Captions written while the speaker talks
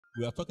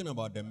We are talking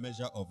about the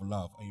measure of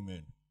love.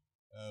 Amen.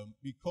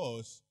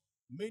 Because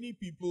many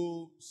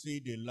people say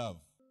they love.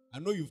 I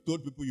know you've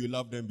told people you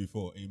love them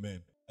before.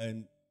 Amen.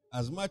 And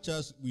as much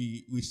as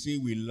we say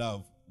we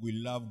love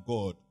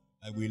God,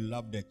 and we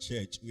love the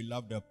church, we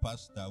love the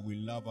pastor, we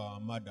love our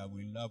mother,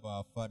 we love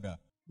our father.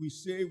 We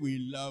say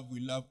we love,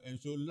 and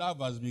so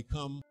love has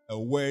become a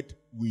word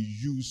we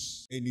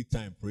use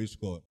anytime, praise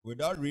God,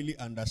 without really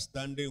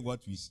understanding what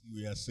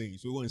we are saying.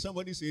 So when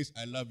somebody says,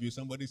 I love you,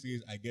 somebody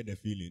says, I get a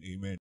feeling,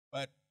 amen.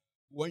 But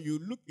when you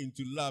look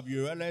into love,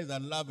 you realize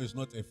that love is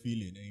not a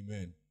feeling,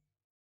 amen.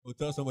 So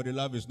tell somebody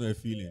love is not a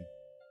feeling.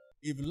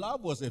 If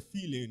love was a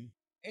feeling,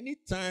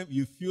 anytime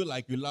you feel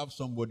like you love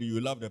somebody,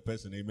 you love the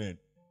person, amen.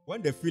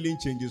 When the feeling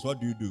changes,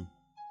 what do?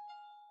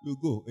 You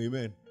go,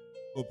 amen.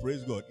 Oh,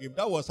 praise God. If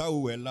that was how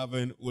we were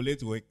loving, will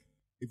it work?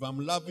 If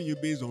I'm loving you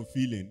based on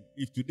feeling,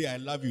 if today I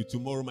love you,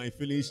 tomorrow my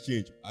feelings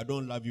change, I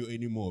don't love you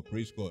anymore,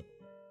 praise God.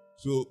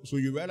 So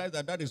you realize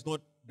that is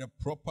not the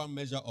proper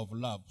measure of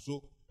love.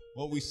 So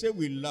when we say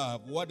we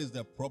love, what is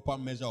the proper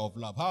measure of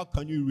love? How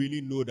can you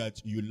really know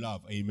that you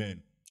love?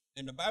 Amen.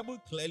 And the Bible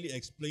clearly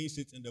explains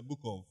it in the book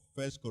of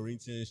 1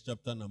 Corinthians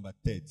chapter number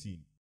 13.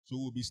 So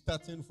we'll be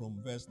starting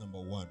from verse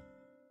number 1.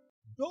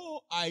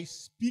 Though I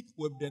speak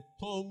with the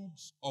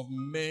tongues of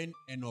men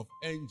and of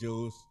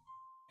angels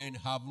and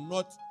have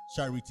not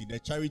charity, the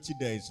charity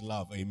there is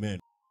love, amen.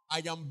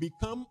 I am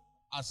become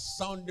a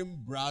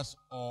sounding brass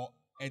or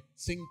a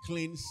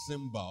tinkling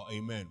cymbal,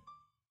 amen.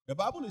 The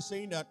Bible is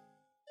saying that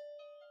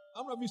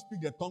how many of you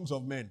speak the tongues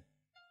of men?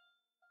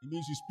 It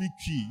means you speak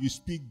Chi, you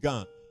speak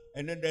Gan,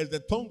 and then there's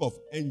the tongue of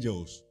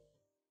angels.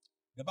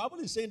 The Bible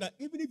is saying that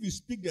even if you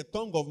speak the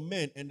tongue of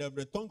men and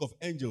the tongue of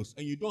angels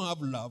and you don't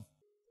have love,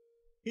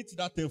 hit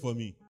that thing for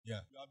me. Yeah.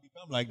 You have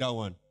become like that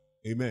one.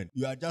 Amen.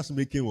 You are just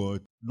making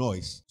what?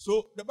 Noise.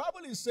 So the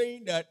Bible is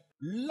saying that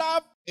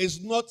love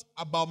is not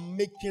about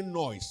making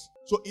noise.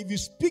 So if you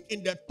speak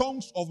in the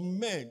tongues of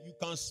men, you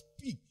can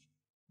speak.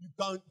 You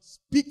can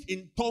speak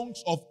in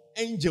tongues of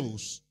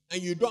angels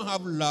and you don't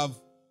have love.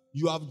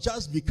 You have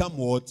just become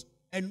what?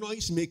 A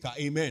noise maker.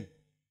 Amen.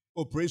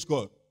 Oh, praise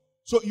God.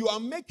 So you are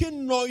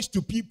making noise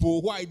to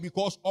people. Why?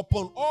 Because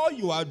upon all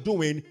you are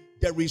doing,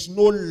 there is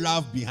no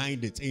love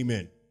behind it.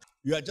 Amen.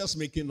 You are just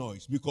making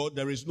noise because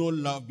there is no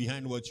love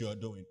behind what you are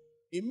doing.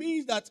 It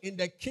means that in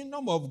the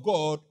kingdom of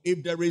God,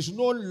 if there is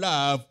no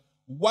love,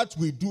 what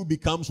we do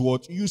becomes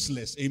what?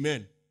 Useless.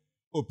 Amen.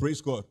 Oh,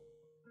 praise God.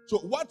 So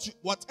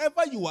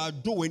whatever you are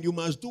doing, you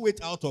must do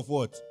it out of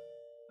what?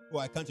 Oh,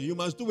 I can't. You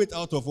must do it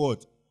out of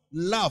what?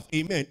 Love.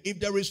 Amen. If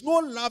there is no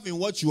love in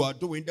what you are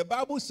doing, the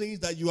Bible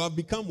says that you have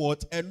become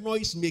what? A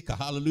noise maker.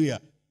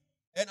 Hallelujah.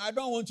 And I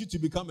don't want you to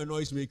become a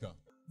noise maker.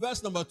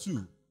 Verse number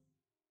 2.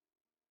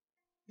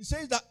 He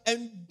says that,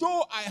 and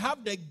though I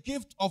have the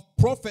gift of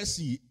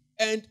prophecy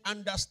and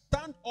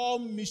understand all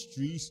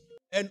mysteries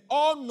and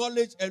all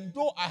knowledge, and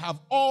though I have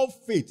all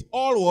faith,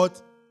 all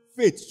what?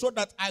 Faith, so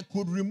that I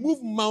could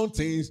remove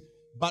mountains,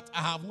 but I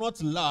have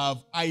not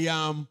love, I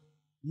am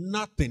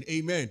nothing.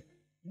 Amen.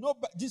 You know,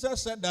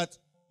 Jesus said that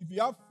if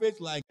you have faith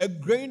like a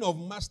grain of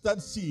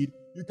mustard seed,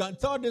 you can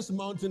tell this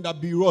mountain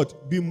that be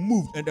what? Be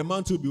moved, and the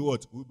mountain will be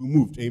what? Will be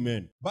moved.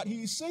 Amen. But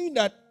he is saying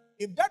that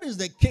if that is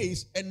the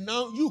case, and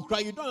now you cry,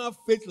 you don't have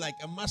faith like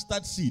a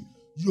mustard seed.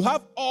 You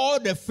have all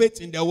the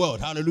faith in the world.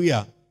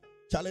 Hallelujah.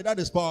 Charlie, that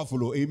is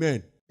powerful. Oh,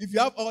 amen. If you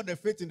have all the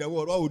faith in the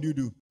world, what would you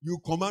do? You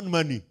command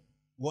money.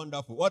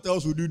 Wonderful. What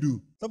else would you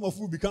do? Some of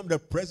you become the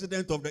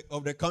president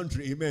of the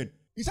country. Amen.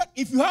 He said,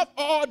 if you have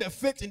all the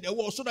faith in the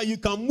world so that you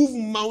can move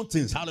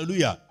mountains.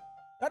 Hallelujah.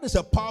 That is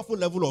a powerful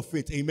level of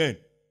faith. Amen.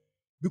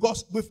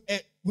 Because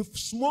with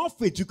small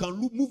faith, you can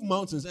move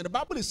mountains. And the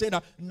Bible is saying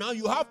that now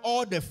you have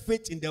all the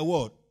faith in the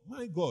world.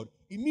 My God,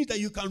 it means that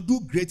you can do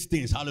great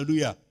things.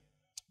 Hallelujah.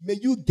 May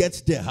you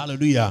get there.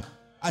 Hallelujah.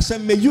 I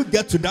said, may you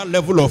get to that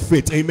level of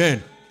faith.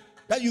 Amen.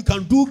 That you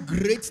can do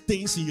great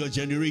things in your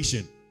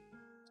generation.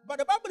 But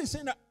the Bible is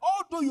saying that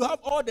although you have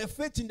all the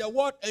faith in the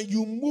world and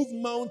you move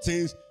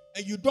mountains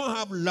and you don't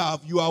have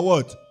love, you are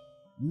what?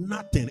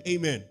 Nothing.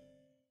 Amen.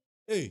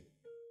 Hey.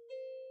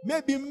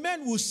 Maybe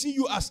men will see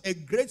you as a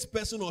great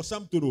person or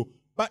something,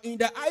 but in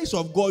the eyes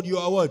of God, you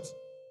are what?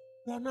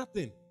 You are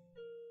nothing.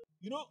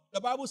 You know, the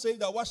Bible says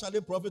that what shall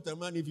it profit a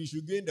man if he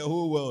should gain the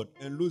whole world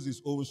and lose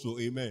his own soul?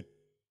 Amen.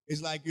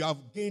 It's like you have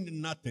gained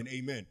nothing.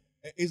 Amen.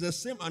 It's the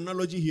same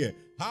analogy here.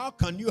 How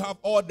can you have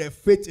all the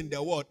faith in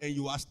the world and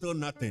you are still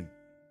nothing?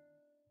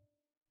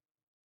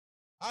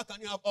 How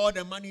can you have all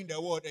the money in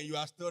the world and you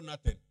are still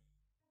nothing?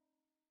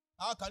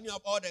 How can you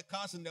have all the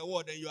cars in the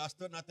world and you are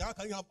still nothing? How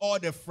can you have all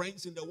the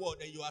friends in the world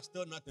and you are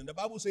still nothing? The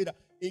Bible says that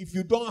if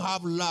you don't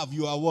have love,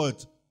 you are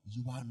what?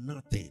 You are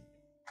nothing.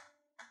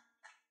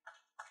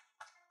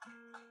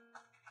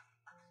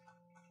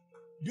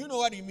 Do you know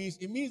what it means?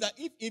 It means that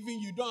if even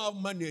you don't have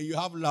money and you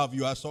have love,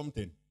 you are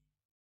something.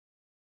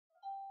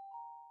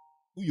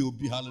 Who you'll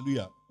be,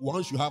 hallelujah.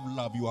 Once you have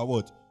love, you are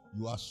what?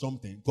 You are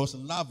something. Because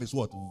love is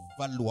what?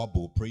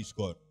 Valuable. Praise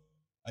God.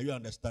 Are you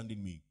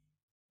understanding me?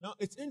 Now,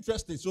 it's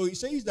interesting. So he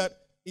says that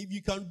if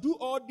you can do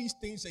all these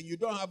things and you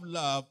don't have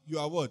love, you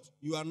are what?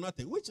 You are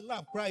nothing. Which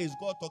love cry is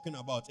God talking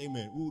about?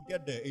 Amen. We'll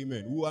get there.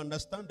 Amen. We'll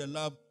understand the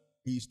love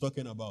he is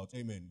talking about.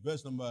 Amen.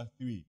 Verse number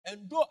 3.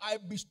 And though I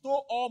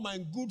bestow all my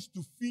goods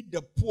to feed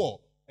the poor,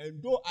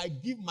 and though I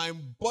give my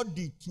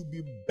body to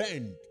be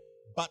burned,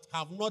 but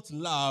have not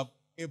love,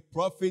 it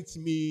profits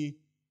me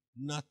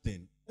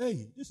nothing.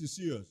 Hey, this is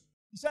serious.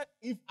 He said,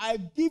 if I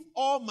give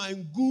all my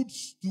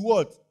goods to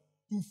what?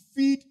 To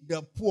feed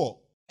the poor,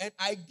 and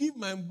I give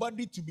my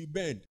body to be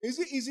burned. Is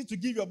it easy to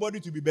give your body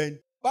to be burned?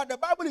 But the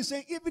Bible is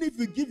saying, even if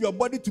you give your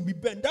body to be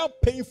burned,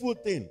 that painful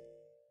thing,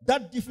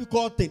 that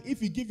difficult thing,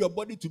 if you give your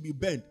body to be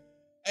burned,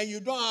 and you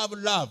don't have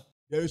love,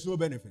 there is no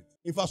benefit.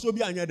 If I so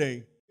be on your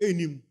day,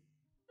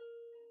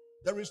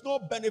 there is no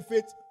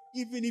benefit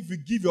even if you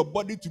give your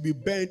body to be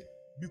burned,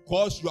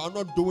 because you are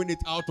not doing it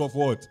out of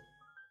what?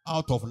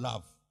 Out of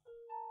love.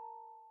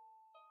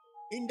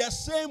 In the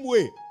same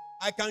way,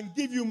 I can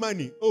give you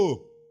money.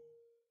 Oh,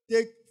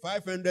 take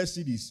 500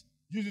 cedis.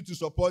 Use it to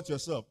support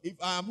yourself. If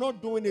I am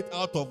not doing it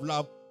out of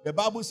love, the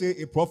Bible says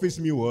it profits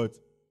me what?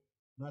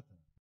 Nothing.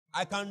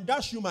 I can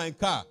dash you my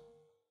car.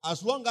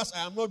 As long as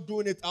I am not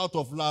doing it out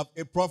of love,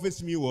 it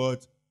profits me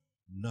what?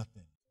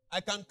 Nothing. I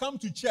can come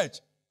to church.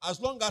 As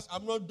long as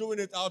I'm not doing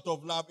it out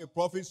of love, it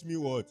profits me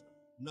what?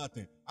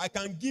 Nothing. I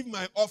can give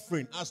my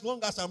offering. As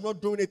long as I'm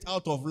not doing it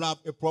out of love,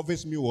 it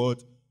profits me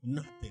what?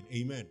 Nothing.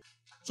 Amen.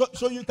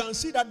 So you can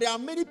see that there are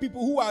many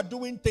people who are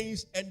doing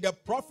things and the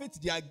profit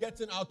they are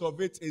getting out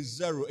of it is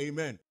zero.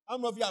 Amen. How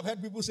many of you have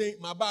heard people say,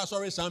 "My ba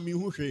sorry Sami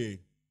hushe,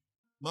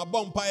 my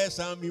bonfire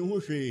Sami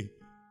hushe."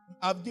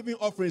 I've given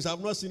offerings, I've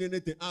not seen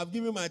anything. I've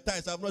given my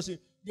tithes, I've not seen.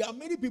 There are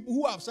many people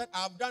who have said,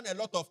 "I've done a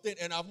lot of things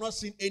and I've not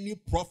seen any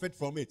profit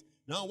from it."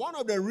 Now, one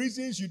of the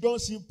reasons you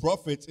don't see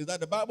profits is that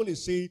the Bible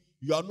is saying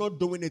you are not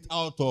doing it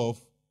out of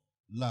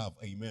love.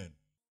 Amen.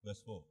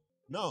 Verse 4.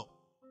 Now,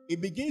 it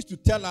begins to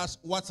tell us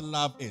what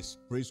love is.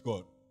 Praise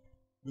God.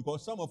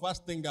 Because some of us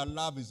think that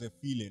love is a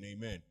feeling.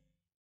 Amen.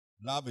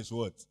 Love is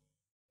what?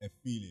 A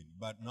feeling.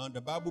 But now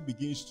the Bible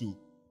begins to.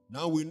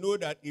 Now we know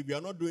that if you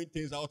are not doing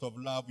things out of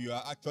love, you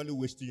are actually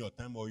wasting your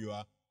time, or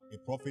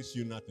it profits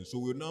you nothing. So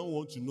we now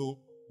want to know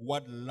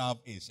what love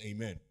is.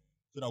 Amen.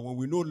 So that when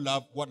we know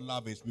love, what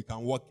love is, we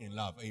can walk in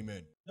love.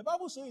 Amen. The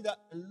Bible says that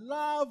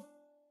love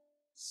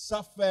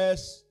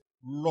suffers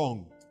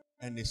long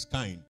and is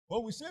kind.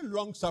 When we say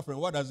long suffering,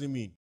 what does it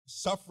mean?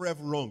 Suffereth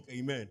long.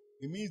 Amen.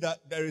 It means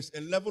that there is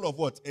a level of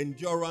what?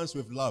 Endurance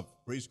with love.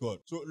 Praise God.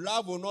 So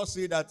love will not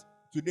say that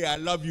today I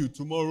love you,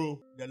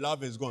 tomorrow the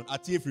love is gone.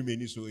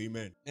 So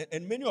amen.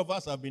 And many of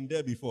us have been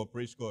there before.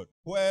 Praise God.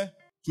 Where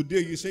today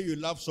you say you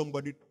love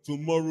somebody,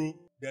 tomorrow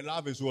the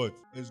love is what?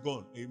 It's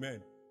gone.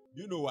 Amen.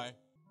 Do you know why?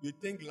 You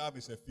think love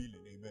is a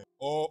feeling. Amen.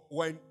 Or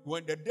when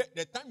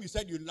the time you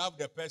said you love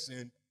the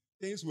person,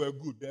 things were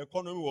good. The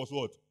economy was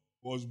what?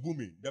 Was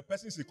booming. The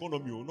person's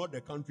economy, or not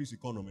the country's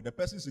economy. The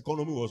person's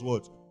economy was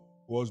what?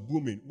 Was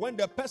booming. When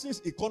the person's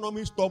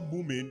economy stopped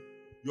booming,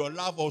 your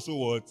love also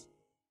what?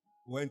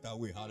 Went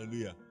away.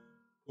 Hallelujah.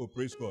 Oh,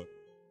 praise God.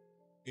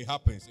 It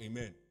happens.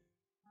 Amen.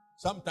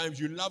 Sometimes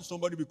you love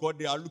somebody because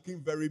they are looking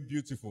very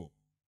beautiful.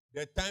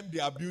 The time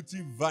their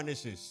beauty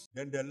vanishes,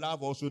 then the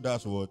love also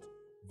does what?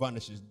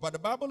 Vanishes. But the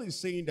Bible is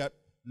saying that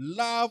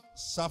love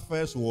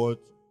suffers what?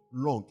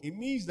 Long. It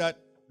means that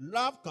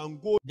love can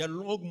go the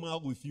long mile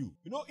with you.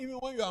 You know, even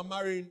when you are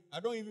married, I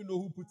don't even know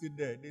who put it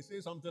there. They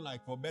say something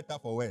like for better,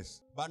 for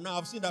worse. But now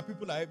I've seen that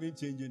people are even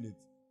changing it.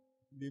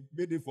 They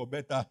made it for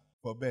better,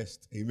 for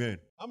best. Amen.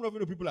 How many of you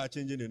know people are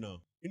changing it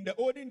now? In the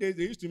olden days,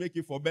 they used to make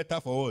it for better,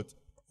 for what?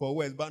 For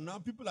worse. But now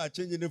people are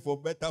changing it for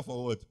better,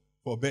 for what?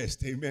 For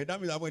best. Amen. That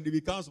means that when it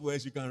becomes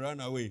worse, you can run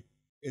away.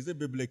 Is it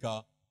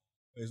biblical?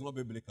 It's not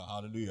biblical.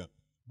 Hallelujah.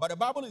 But the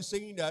Bible is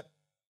saying that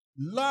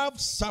love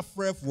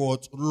suffereth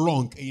what?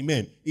 Long.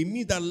 Amen. It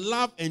means that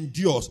love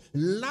endures.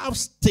 Love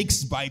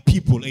sticks by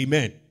people.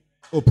 Amen.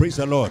 Oh, praise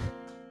the Lord.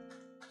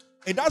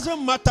 It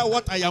doesn't matter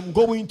what I am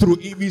going through.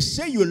 If you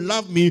say you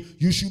love me,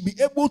 you should be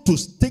able to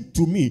stick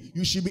to me.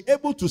 You should be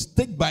able to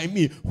stick by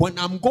me. When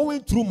I'm going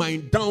through my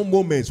down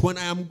moments, when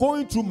I am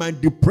going through my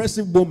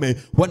depressive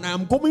moments, when I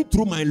am going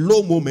through my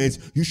low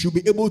moments, you should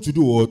be able to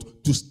do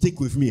what? To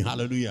stick with me.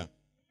 Hallelujah.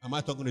 Am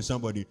I talking to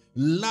somebody?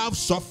 Love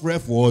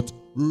suffereth what?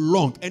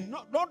 Long. And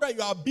not that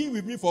you are being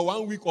with me for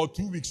 1 week or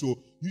 2 weeks. So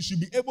you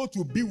should be able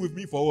to be with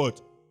me for what?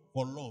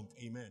 For long.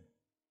 Amen.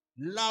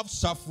 Love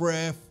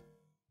suffereth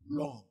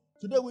long.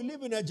 Today we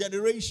live in a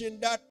generation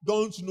that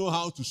don't know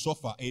how to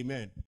suffer.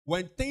 Amen.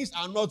 When things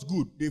are not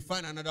good, they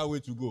find another way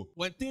to go.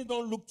 When things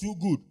don't look too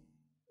good,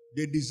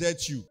 they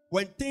desert you.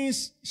 When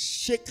things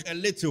shake a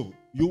little,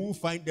 you won't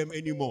find them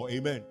anymore.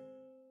 Amen.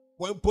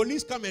 When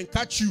police come and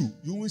catch you,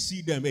 you won't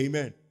see them.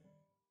 Amen.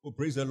 Oh,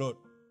 praise the Lord.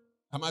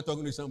 Am I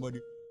talking to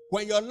somebody?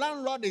 When your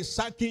landlord is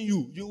sacking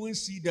you, you won't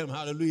see them.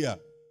 Hallelujah.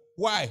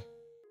 Why?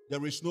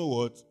 There is no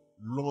what?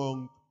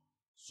 Long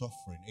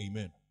suffering.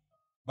 Amen.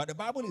 But the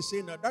Bible is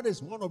saying that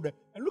is one of the,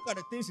 and look at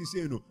the things he's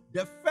saying.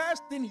 The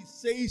first thing he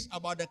says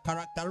about the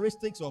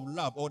characteristics of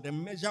love or the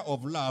measure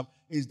of love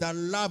is that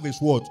love is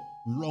what?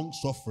 Long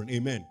suffering.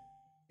 Amen.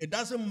 It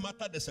doesn't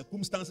matter the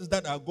circumstances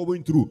that are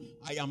going through.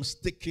 I am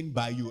sticking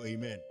by you.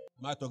 Amen.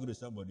 Am I talking to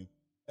somebody?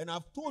 And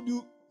I've told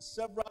you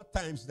several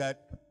times that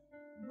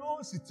no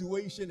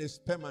situation is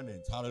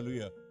permanent.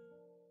 Hallelujah.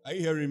 Are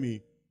you hearing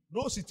me?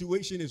 No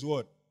situation is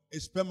what?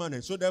 Is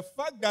permanent. So the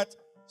fact that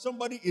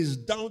somebody is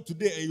down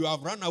today and you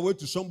have run away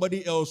to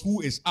somebody else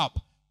who is up,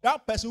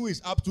 that person who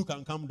is up too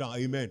can come down.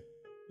 Amen.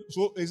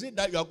 So is it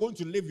that you are going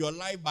to live your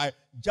life by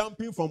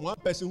jumping from one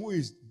person who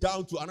is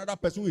down to another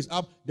person who is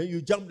up, then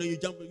you jump, then you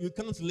jump? You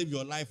cannot live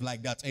your life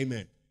like that.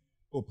 Amen.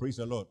 Oh, praise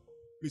the Lord.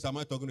 Please, am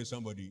I talking to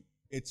somebody?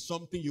 It's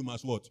something you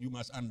must what? You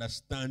must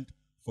understand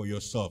for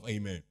yourself.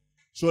 Amen.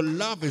 So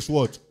love is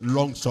what?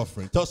 Long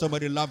suffering. Tell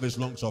somebody love is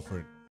long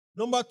suffering.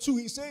 Number 2,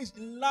 he says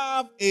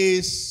love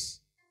is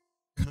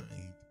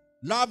kind.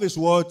 Love is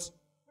what?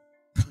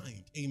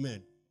 Kind.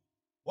 Amen.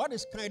 What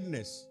is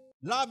kindness?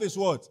 Love is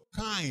what?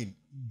 Kind,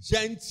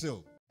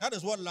 gentle. That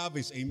is what love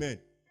is. Amen.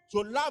 So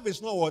love is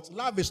not what?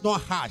 Love is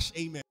not harsh.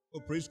 Amen. Oh,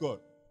 praise God.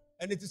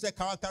 And it is a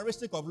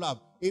characteristic of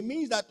love. It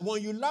means that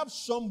when you love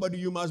somebody,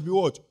 you must be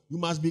what? You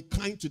must be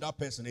kind to that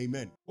person.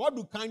 Amen. What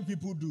do kind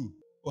people do?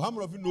 Or how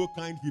many of you know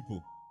kind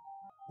people?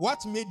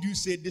 What made you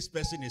say this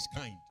person is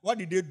kind? What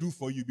did they do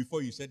for you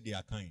before you said they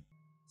are kind?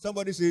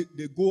 Somebody say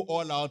they go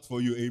all out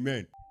for you.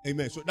 Amen.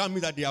 Amen. So that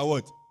means that they are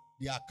what?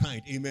 They are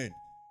kind. Amen.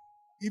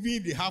 Even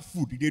if they have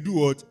food, they do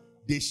what?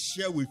 They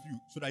share with you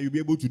so that you'll be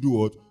able to do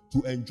what?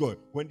 To enjoy.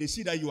 When they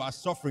see that you are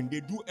suffering, they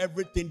do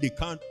everything they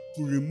can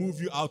to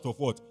remove you out of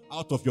what?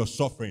 Out of your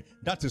suffering.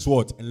 That is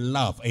what?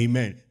 Love.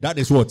 Amen. That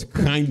is what?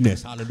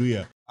 Kindness.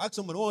 Hallelujah. Ask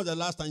someone, when was the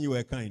last time you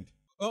were kind?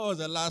 When was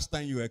the last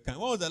time you were kind?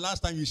 When was the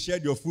last time you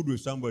shared your food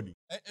with somebody?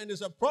 And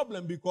it's a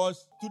problem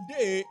because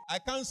today, I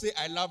can't say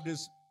I love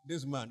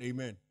this man.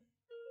 Amen.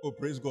 Oh,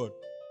 praise God.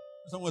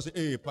 Someone say,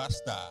 hey,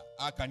 pastor,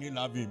 how can you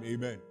love him?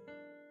 Amen.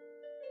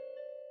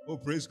 Oh,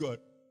 praise God.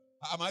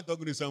 Am I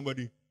talking to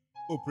somebody?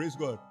 Oh, praise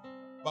God.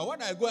 But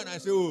when I go and I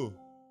say, oh,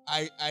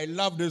 I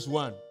love this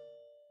one,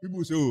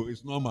 people say, oh,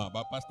 it's normal.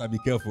 But pastor, be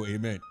careful.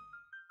 Amen.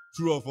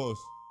 True of us.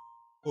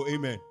 Oh,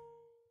 amen.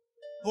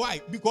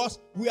 Why? Because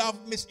we have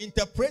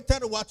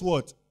misinterpreted what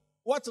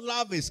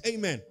love is.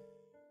 Amen.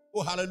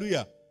 Oh,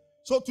 hallelujah.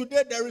 So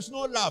today there is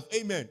no love.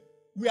 Amen.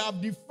 We have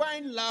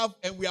defined love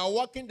and we are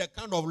working the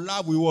kind of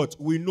love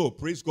we know.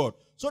 Praise God.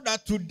 So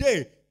that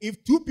today,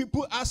 if 2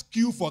 people ask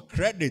you for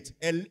credit,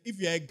 and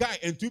if you're a guy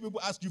and 2 people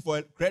ask you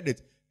for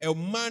credit, a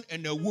man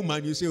and a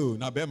woman, you say, oh,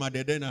 Nabema,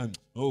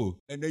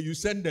 and then you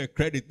send the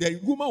credit. The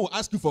woman will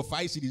ask you for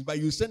 5 cedis, but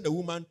you send the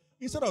woman,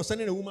 instead of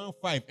sending the woman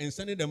 5 and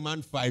sending the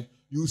man 5,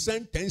 you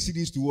send 10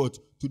 cedis to what?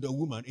 To the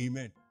woman.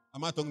 Amen.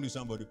 Am I talking to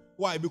somebody?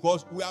 Why?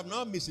 Because we have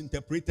now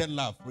misinterpreted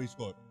love. Praise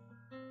God.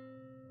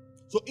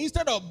 So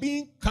instead of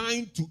being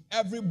kind to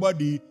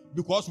everybody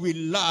because we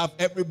love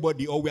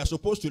everybody or we are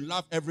supposed to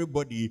love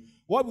everybody,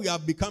 what we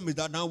have become is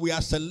that now we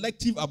are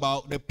selective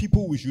about the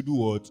people we should do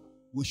what?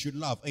 We should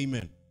love.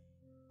 Amen.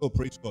 Oh,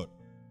 praise God.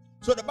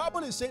 So the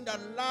Bible is saying that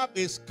love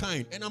is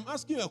kind. And I'm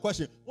asking you a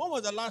question. When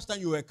was the last time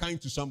you were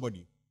kind to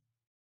somebody?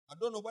 I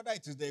don't know whether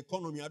it is the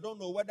economy. I don't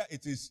know whether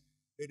it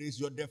is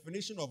your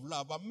definition of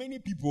love. But many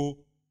people,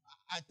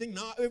 I think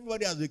now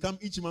everybody has become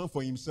each man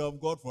for himself,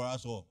 God for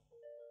us all.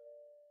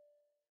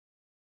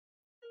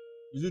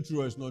 Is it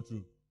true or it's not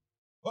true?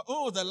 But when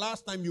was the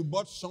last time you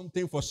bought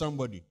something for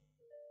somebody?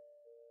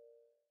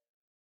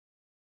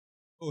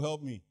 Oh,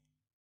 help me.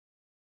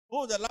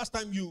 When was the last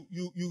time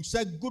you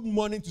said good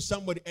morning to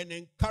somebody and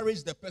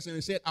encouraged the person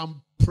and said,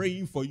 I'm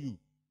praying for you?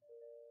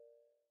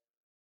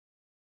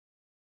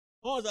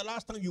 When was the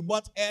last time you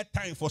bought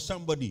airtime for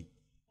somebody?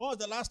 When was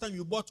the last time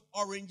you bought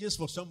oranges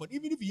for somebody?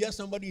 Even if you hear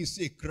somebody is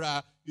sick,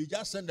 you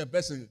just send the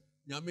person.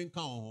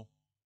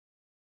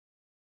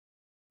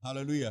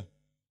 Hallelujah.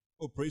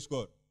 Oh, praise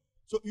God.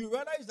 So you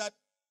realize that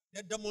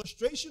the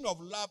demonstration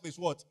of love is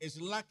what? Is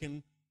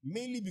lacking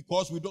mainly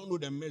because we don't know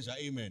the measure.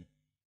 Amen.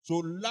 So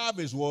love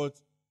is what?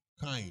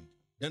 Kind.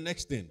 The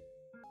next thing.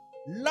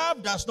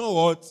 Love does not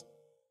what?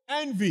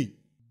 Envy.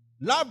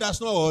 Love does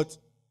not what?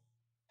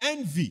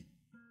 Envy.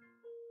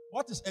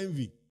 What is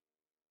envy?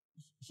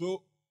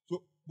 So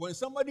when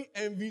somebody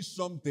envies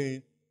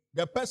something,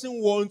 the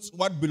person wants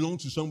what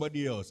belongs to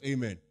somebody else.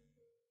 Amen.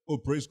 Oh,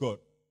 praise God.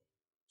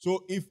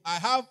 So if I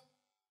have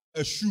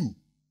a shoe,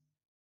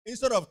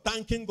 instead of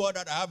thanking God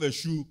that I have a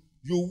shoe,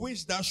 you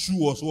wish that shoe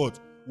was what?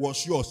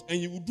 Was yours. And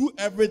you will do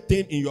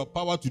everything in your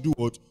power to do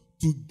what?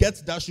 To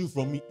get that shoe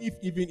from me, if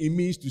even it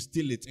means to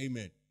steal it.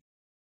 Amen.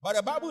 But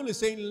the Bible is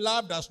saying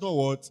love does not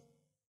what?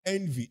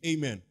 Envy.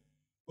 Amen.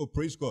 Oh,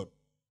 praise God.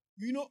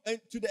 You know, and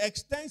to the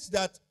extent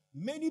that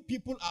many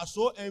people are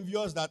so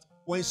envious that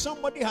when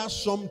somebody has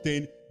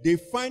something, they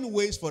find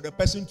ways for the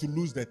person to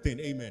lose the thing.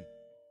 Amen.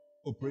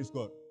 Oh, praise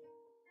God.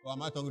 Or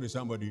am I talking to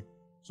somebody?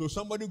 So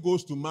somebody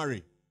goes to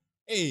marry.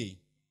 Hey,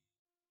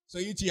 so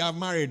you two have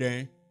married,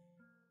 eh?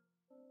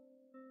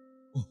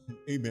 Oh,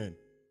 amen.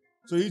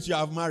 So you two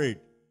have married.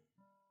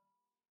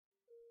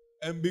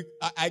 And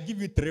I give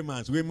you 3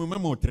 months. We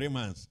remember 3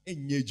 months.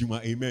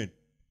 Amen.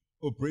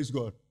 Oh, praise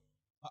God.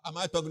 Am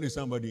I talking to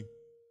somebody?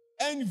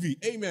 Envy.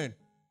 Amen.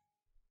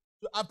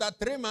 So after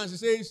 3 months, he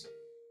says,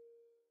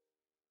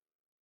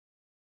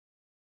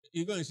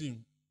 you're going to see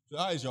him. So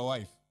how is your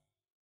wife?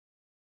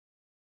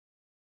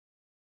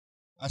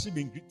 Has she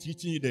been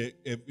teaching you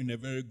in a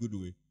very good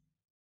way?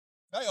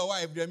 That your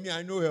wife, then me,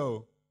 I know her.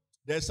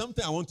 There's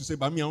something I want to say,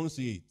 but me, I won't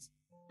say it.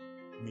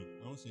 Me,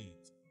 I won't say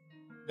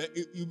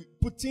it. You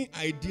putting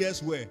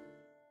ideas where?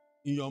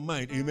 In your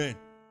mind, amen.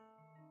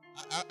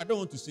 I don't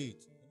want to say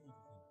it.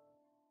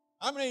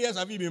 How many years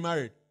have you been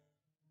married?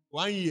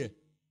 1 year.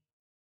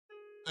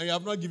 And you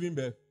have not given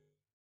birth.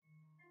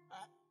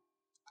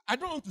 I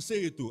don't want to say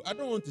it too. I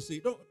don't want to say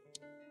it.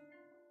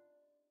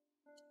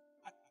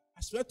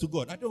 I swear to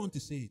God, I don't want to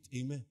say it.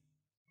 Amen.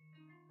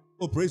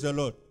 Oh, praise the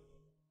Lord.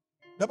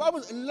 The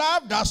Bible says,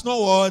 love does not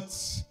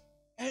what?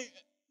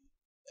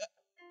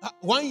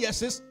 1 year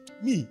says,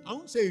 me. I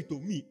won't say it to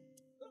me.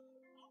 I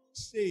won't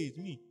say it,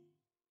 me.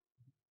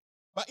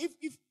 But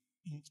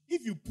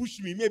if you push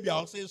me, maybe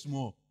I'll say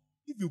small.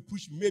 If you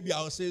push me, maybe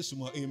I'll say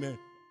small. Amen.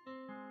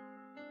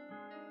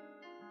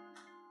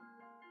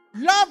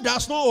 Love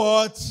does not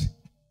what?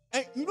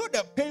 And you know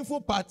the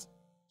painful part?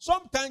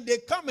 Sometimes they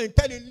come and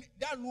tell you,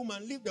 that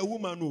woman, leave the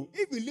woman. No.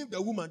 If you leave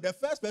the woman, the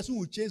first person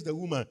who chase the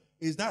woman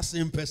is that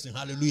same person.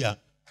 Hallelujah.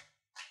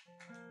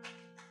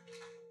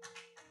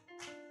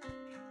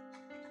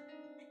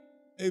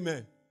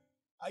 Amen.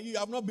 You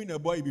have not been a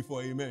boy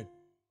before. Amen.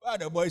 Where are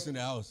the boys in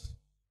the house?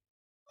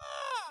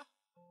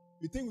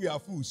 You think we are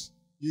fools?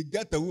 You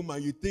get a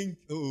woman, you think,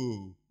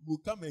 oh, we'll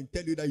come and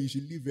tell you that you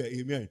should leave her.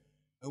 Amen.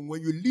 And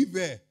when you leave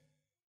her,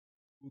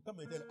 we'll come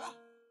and tell you,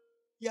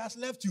 he has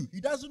left you.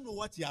 He doesn't know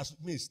what he has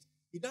missed.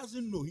 He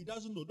doesn't know.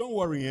 Don't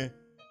worry, You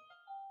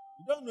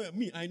don't know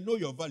me. I know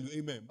your value.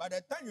 Amen. By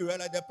the time you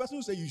realize the person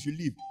who said you should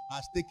leave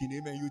has taken,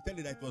 amen, you tell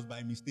you that it was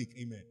by mistake.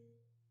 Amen.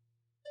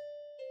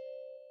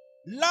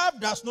 Love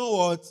does not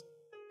what?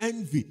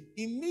 Envy.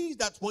 It means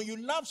that when you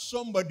love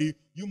somebody,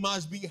 you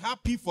must be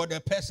happy for the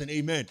person.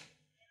 Amen.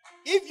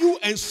 If you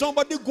and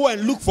somebody go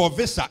and look for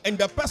visa and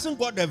the person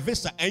got the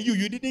visa and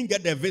you didn't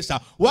get the visa,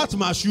 what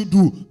must you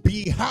do?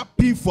 Be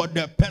happy for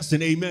the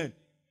person. Amen.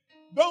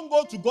 Don't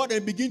go to God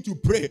and begin to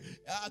pray.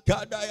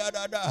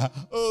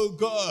 Oh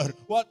God,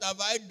 what have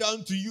I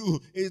done to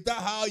you? Is that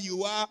how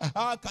you are?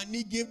 How can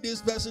He give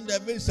this person the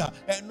visa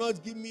and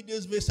not give me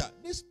this visa?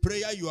 This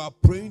prayer you are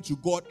praying to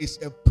God is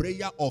a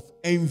prayer of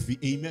envy.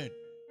 Amen.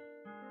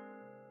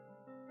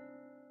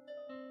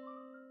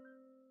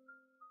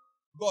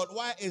 God,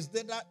 why is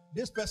it that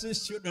this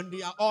person's children,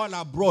 they are all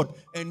abroad,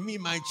 and me,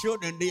 my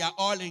children, they are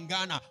all in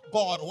Ghana?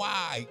 God,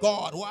 why?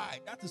 God, why?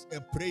 That is a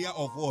prayer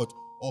of what?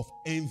 Of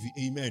envy.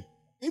 Amen.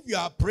 If you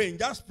are praying,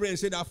 just pray and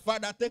say that,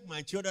 Father, take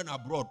my children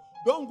abroad.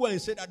 Don't go and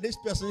say that this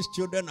person's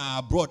children are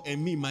abroad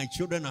and me, my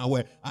children are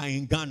where? Are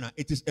in Ghana.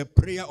 It is a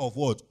prayer of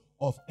what?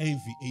 Of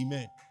envy.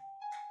 Amen.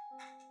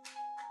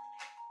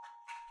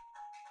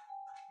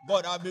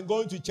 God, I've been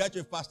going to church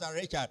with Pastor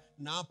Richard.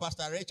 Now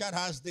Pastor Richard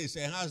has this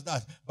and has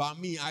that. But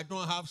me, I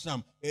don't have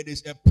some. It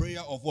is a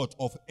prayer of what?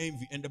 Of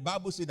envy. And the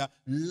Bible says that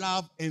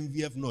love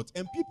envieth not.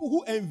 And people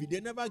who envy, they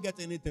never get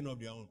anything of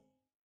their own.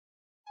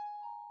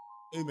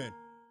 Amen.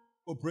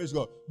 Oh, praise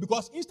God.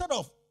 Because instead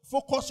of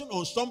focusing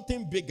on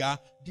something bigger,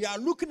 they are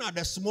looking at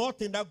the small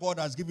thing that God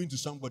has given to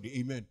somebody.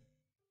 Amen.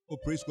 Oh,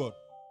 praise God.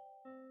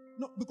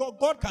 No, because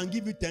God can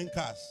give you 10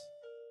 cars.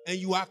 And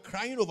you are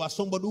crying over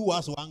somebody who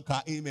has 1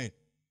 car. Amen.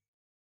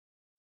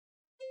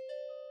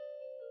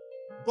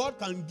 God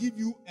can give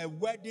you a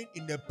wedding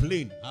in the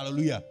plane.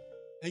 Hallelujah.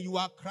 And you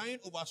are crying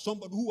over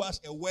somebody who has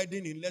a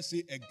wedding in, let's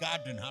say, a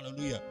garden.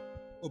 Hallelujah.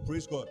 Oh,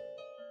 praise God.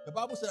 The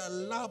Bible says that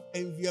love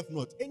envieth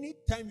not.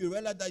 Anytime you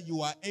realize that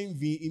you are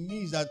envying, it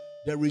means that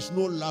there is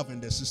no love in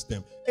the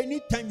system.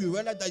 Anytime you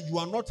realize that you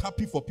are not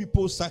happy for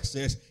people's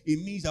success,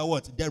 it means that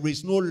what? There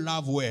is no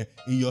love where?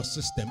 In your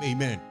system.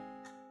 Amen.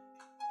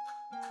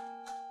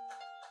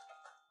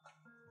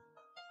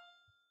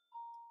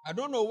 I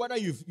don't know whether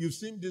you've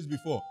seen this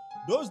before.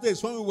 Those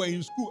days when we were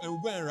in school and we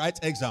went and write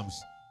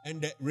exams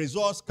and the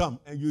results come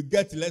and you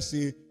get, let's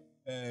say,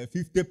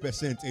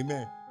 50%,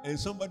 amen, and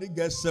somebody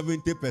gets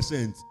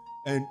 70%,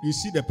 and you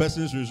see the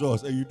person's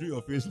results and you do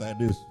your face like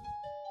this.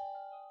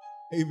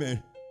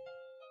 Amen.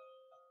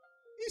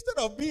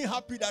 Instead of being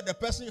happy that the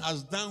person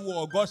has done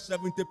well, got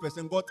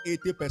 70%, got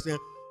 80%,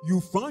 you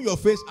frown your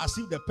face as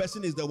if the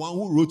person is the one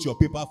who wrote your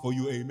paper for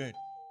you. Amen.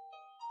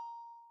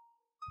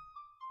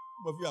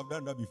 Some of you have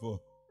done that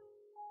before.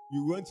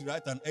 You went to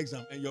write an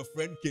exam and your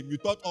friend came. You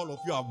thought all of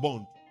you are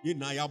born in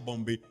Naya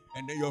Bombay.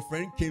 And then your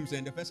friend came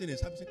and the person is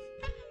happy. Say,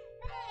 hey,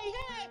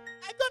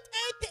 I got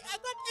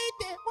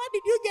 80. What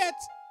did you get?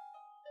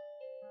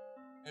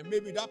 And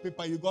maybe that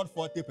paper you got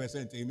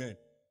 40%. Amen.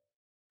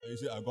 And you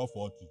say, I got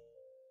 40.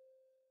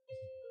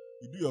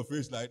 You do your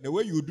face like, the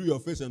way you do your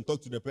face and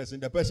talk to the person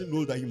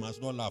knows that he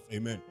must not laugh.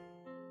 Amen.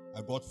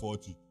 I got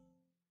 40.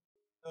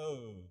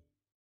 Oh.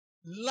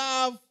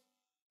 Love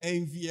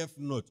envieth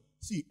not.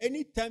 See,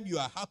 anytime you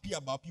are happy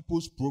about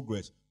people's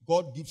progress,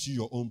 God gives you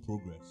your own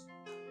progress.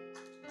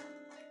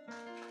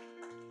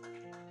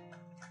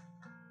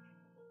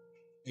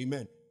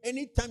 Amen.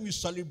 Anytime you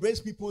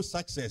celebrate people's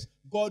success,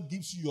 God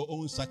gives you your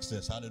own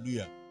success.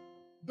 Hallelujah.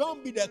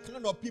 Don't be the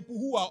kind of people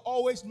who are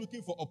always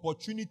looking for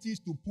opportunities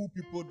to pull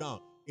people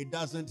down. It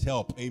doesn't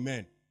help.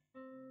 Amen.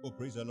 Oh,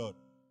 praise the Lord.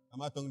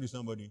 Am I talking to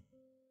somebody?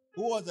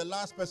 Who was the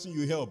last person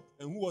you helped?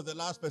 And who was the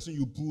last person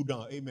you pulled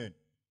down? Amen.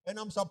 And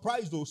I'm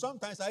surprised though.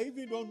 Sometimes I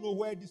even don't know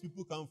where these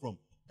people come from.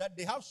 That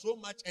they have so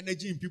much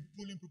energy in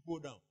pulling people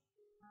down.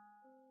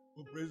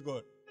 Oh, praise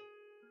God.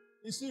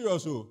 It's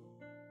serious, oh.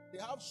 They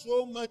have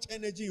so much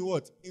energy in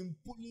what? In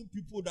pulling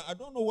people down. I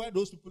don't know where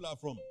those people are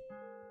from.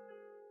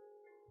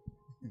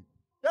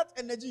 That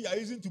energy you are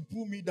using to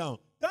pull me down,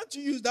 can't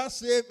you use that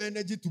same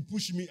energy to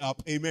push me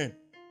up? Amen.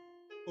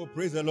 Oh,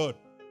 praise the Lord.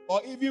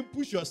 Or even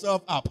push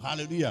yourself up.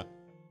 Hallelujah.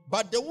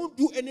 But they won't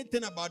do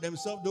anything about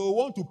themselves. They will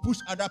want to push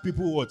other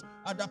people what?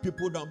 Other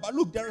people down. But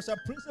look, there is a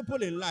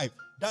principle in life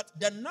that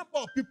the number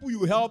of people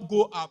you help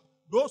go up,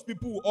 those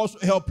people will also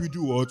help you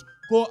do what?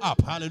 Go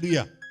up.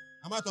 Hallelujah.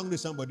 Am I talking to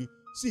somebody?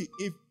 See,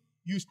 if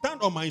you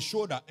stand on my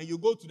shoulder and you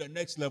go to the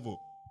next level,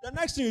 the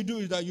next thing you do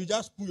is that you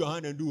just pull your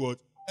hand and do what?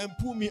 And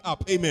pull me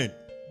up. Amen.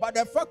 But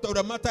the fact of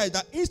the matter is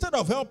that instead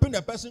of helping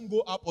the person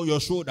go up on your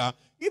shoulder,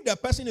 if the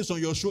person is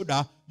on your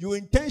shoulder, you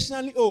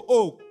intentionally,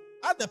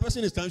 as the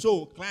person is climbing,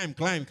 so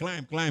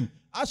climb.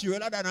 As you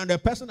realize that the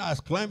person has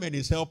climbed and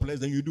is helpless,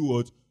 then you do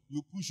what?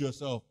 You push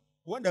yourself.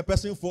 When the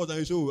person falls and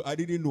you say, oh, I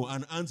didn't know,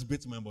 an ant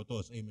bit my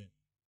buttocks. Amen.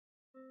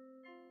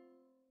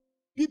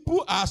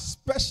 People are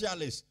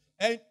specialists.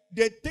 And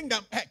they think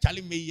that, hey,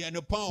 Charlie, me and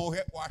a pound,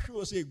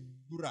 or say,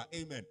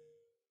 amen.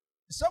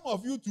 Some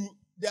of you too,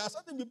 there are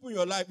certain people in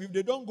your life, if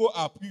they don't go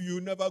up,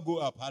 you never go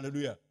up.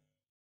 Hallelujah.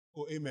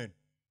 Oh, amen.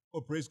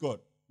 Oh, praise God.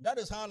 That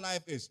is how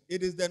life is.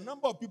 It is the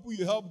number of people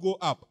you help go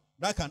up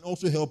that can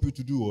also help you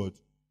to do what?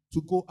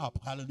 To go up.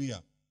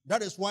 Hallelujah.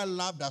 That is why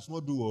love does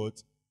not do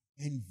what?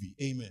 Envy.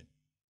 Amen.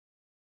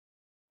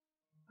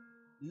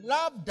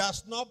 Love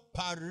does not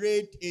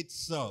parade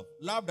itself.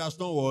 Love does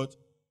not what?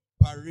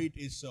 Parade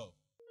itself.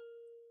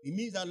 It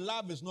means that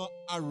love is not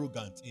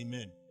arrogant.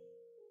 Amen.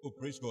 Oh,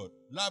 praise God.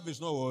 Love is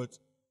not what?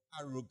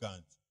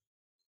 Arrogant.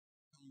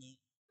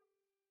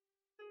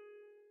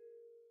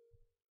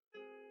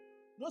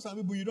 You know, some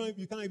people you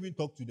can't even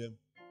talk to them.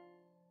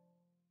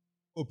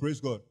 Oh,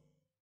 praise God.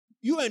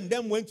 You and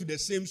them went to the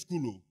same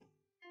school,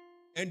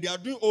 and they are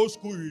doing old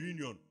school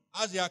reunion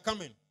as they are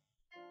coming.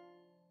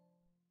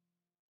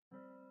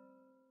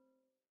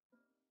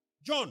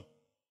 John.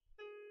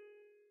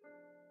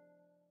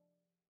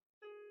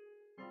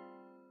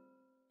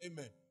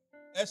 Amen.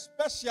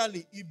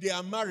 Especially if they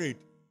are married.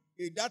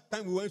 At that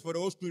time we went for the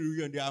old school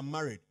reunion, they are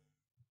married.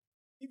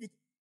 If you,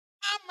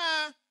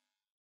 Ama,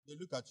 they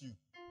look at you.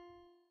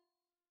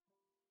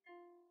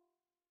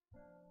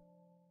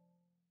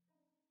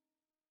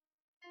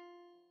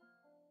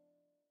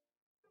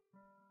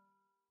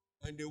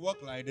 And they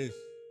walk like this.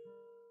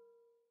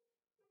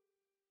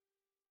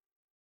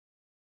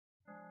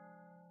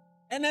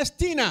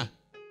 Ernestina.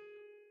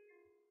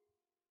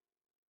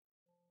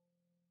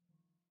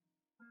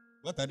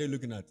 What are they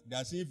looking at? They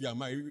are saying if you are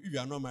married. If you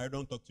are not married,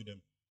 don't talk to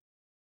them.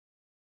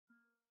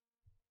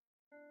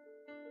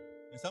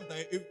 And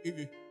sometimes if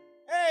you,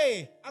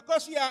 hey,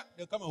 Akosia,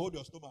 they'll come and hold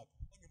your stomach.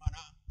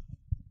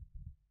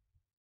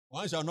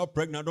 Once you are not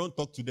pregnant, don't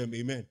talk to them.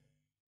 Amen.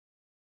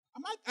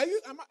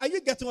 Are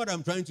you getting what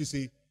I'm trying to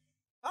say?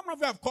 How many of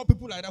you have called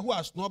people like that who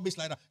are snobbish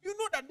like that? You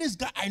know that this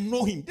guy, I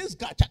know him. This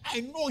guy,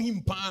 I know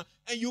him, pa.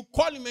 And you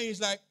call him and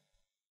he's like,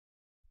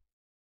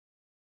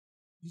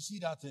 you see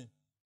that thing?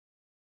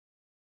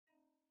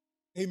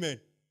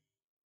 Amen.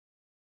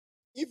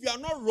 If you are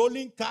not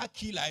rolling car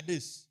key like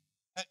this,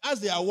 and as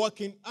they are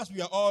walking, as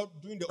we are all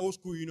doing the old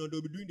school,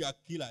 they'll be doing their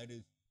key like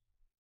this.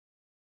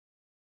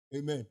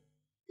 Amen.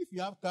 If you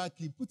have car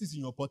key, put it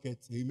in your pocket.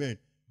 Amen.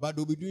 But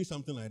they'll be doing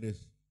something like this.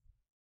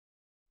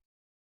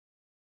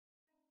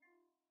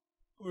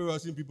 We've ever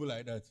seen people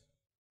like that.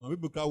 When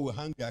people will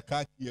hang their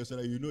car key so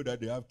that you know that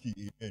they have key.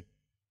 Amen.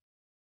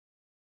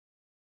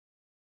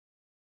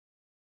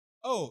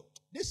 Oh,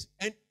 this,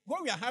 and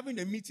when we are having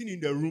a meeting in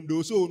the room, they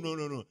will say, oh,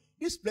 no.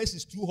 This place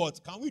is too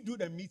hot. Can we do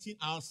the meeting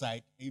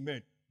outside?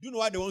 Amen. Do you know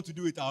why they want to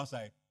do it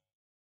outside?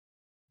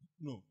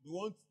 No. They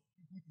want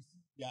people to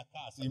see their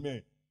cars.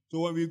 Amen. So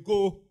when we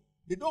go,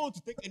 they don't want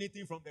to take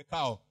anything from the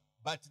car,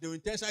 but they will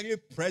intentionally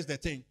press the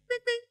thing. Bing,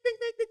 bing, bing,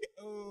 bing, bing.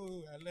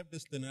 Oh, I love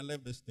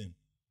this thing.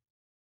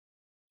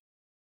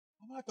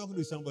 Am I talking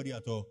to somebody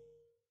at all?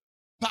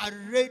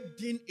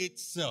 Parading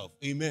itself.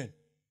 Amen.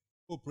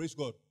 Oh, praise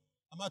God.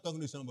 Am I talking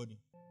to somebody?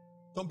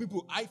 Some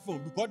people,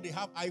 iPhone, because they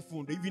have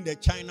iPhone, even the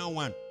China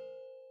one.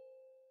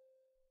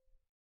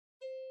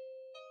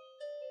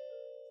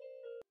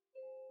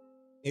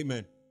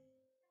 Amen.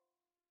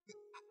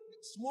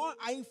 Small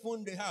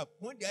iPhone they have,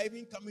 when they are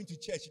even coming to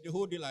church, they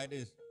hold it like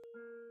this.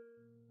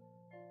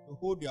 They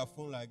hold their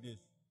phone like this.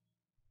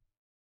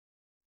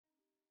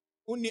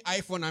 Only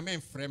iPhone, I mean,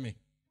 frame.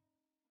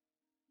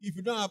 If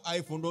you don't have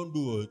iPhone, don't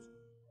do it.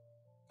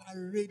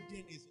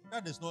 Parading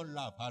that is not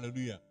love.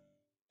 Hallelujah.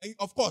 And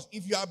of course,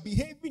 if you are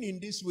behaving in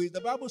this way, the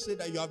Bible says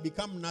that you have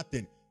become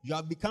nothing. You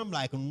have become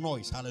like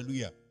noise.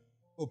 Hallelujah.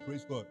 Oh,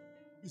 praise God.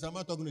 Please, I'm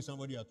not talking to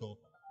somebody at all.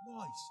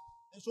 Noise.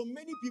 And so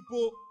many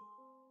people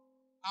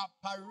are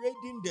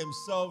parading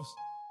themselves.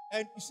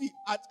 And you see,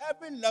 at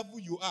every level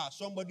you are,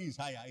 somebody is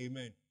higher.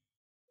 Amen.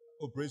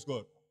 Oh, praise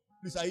God.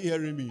 Please, are you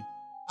hearing me?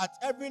 At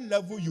every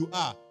level you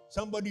are,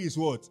 somebody is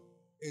what?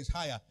 Is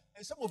higher.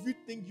 And some of you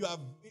think you are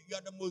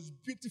the most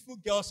beautiful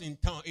girls in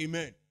town.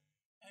 Amen.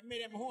 And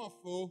made them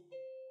hopeful.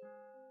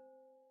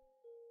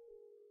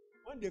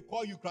 When they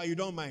call you cry, you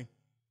don't mind.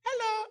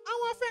 Hello, I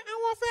want fair.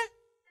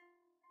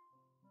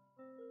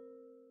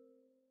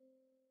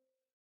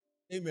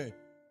 Amen.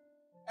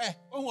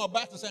 Who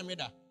about to say me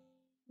that?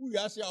 Who you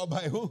ask you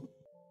by who?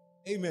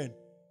 Amen.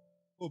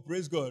 Oh,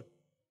 praise God.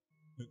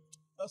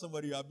 Tell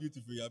somebody you are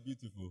beautiful. You are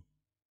beautiful.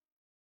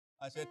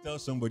 I said, tell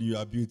somebody you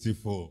are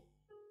beautiful.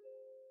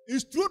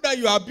 It's true that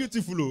you are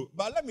beautiful,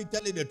 but let me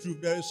tell you the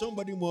truth. There is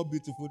somebody more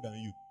beautiful than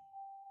you.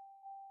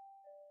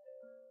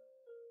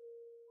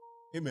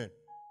 Amen.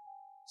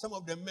 Some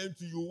of them men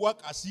to you work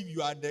as if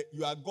you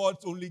are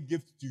God's only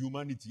gift to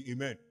humanity.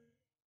 Amen.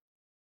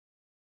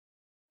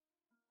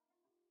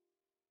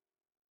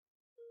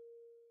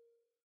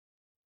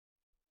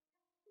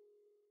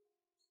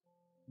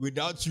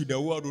 Without you, the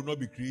world will not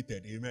be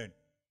created. Amen.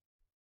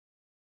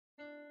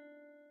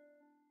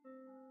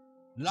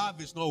 Love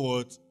is not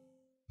what?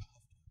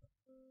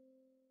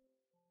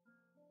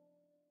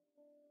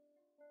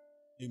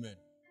 Amen.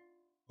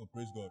 Oh,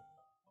 praise God.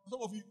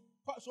 Some of you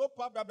so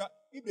puffed up that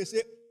if they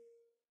say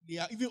they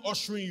are even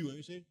ushering you, and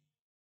you say,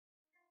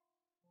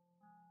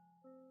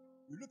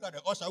 you look at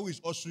the usher who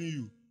is ushering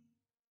you.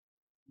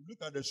 You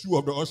look at the shoe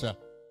of the usher.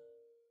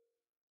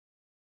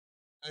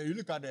 And you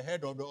look at the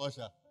head of the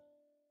usher.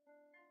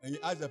 And you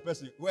ask the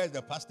person, where is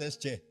the pastor's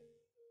chair?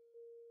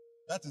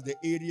 That is the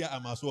area I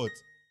must what?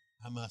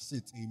 I must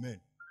sit. Amen.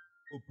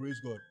 Oh, praise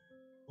God.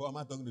 Oh, am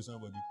I talking to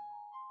somebody?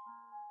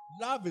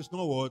 Love is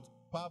not what?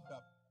 Puffed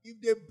up. If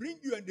they bring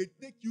you and they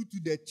take you to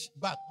the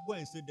back, go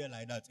and sit there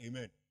like that.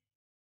 Amen.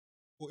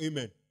 Oh,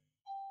 amen.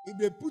 If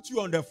they put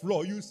you on the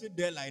floor, you sit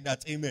there like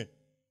that. Amen.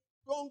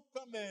 Don't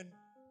come and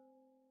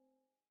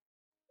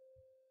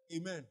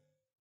amen.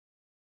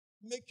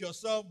 Make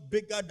yourself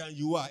bigger than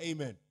you are.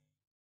 Amen.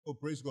 Oh,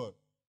 praise God.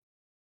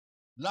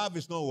 Love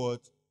is not what?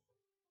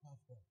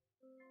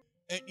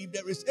 And if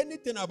there is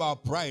anything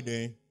about pride,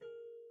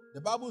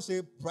 the Bible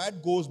says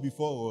pride goes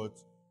before what?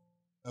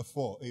 A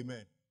fall.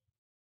 Amen.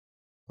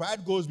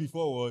 Pride goes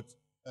before what?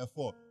 A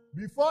fall.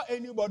 Before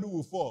anybody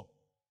will fall,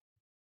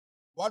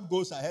 what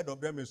goes ahead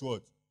of them is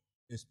what?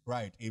 Is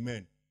pride.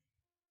 Amen.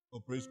 Oh,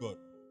 praise God.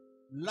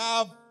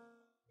 Love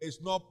is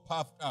not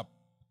puffed up.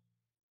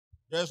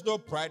 There's no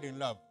pride in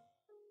love.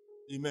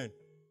 Amen.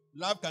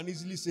 Love can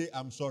easily say,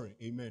 I'm sorry.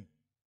 Amen.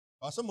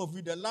 But some of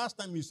you, the last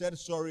time you said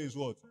sorry is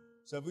what?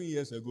 7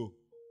 years ago.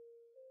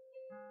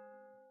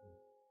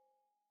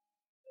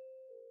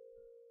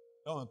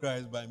 That one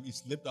cries, but it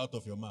slipped out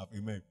of your mouth.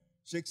 Amen.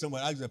 Shake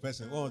somebody. Ask the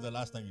person, when was the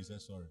last time you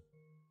said sorry?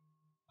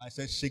 I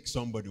said shake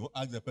somebody.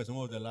 Ask the person,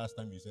 when was the last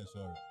time you said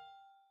sorry?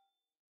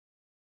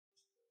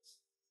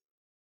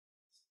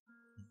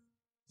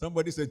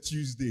 Somebody said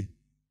Tuesday.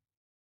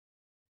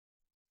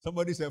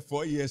 Somebody said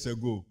 4 years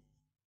ago.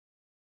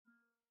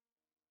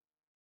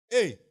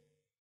 Hey,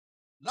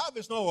 love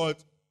is not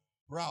what?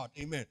 Proud.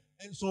 Amen.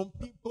 And some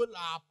people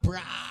are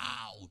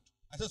proud.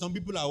 I said some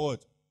people are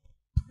what?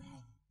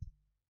 Proud.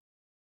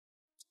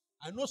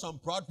 I know some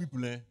proud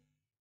people,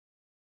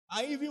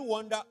 I even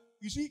wonder,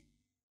 you see,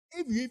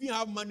 if you even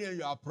have money and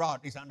you are proud,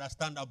 it's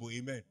understandable.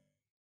 Amen.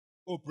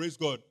 Oh, praise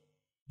God.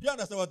 Do you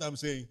understand what I'm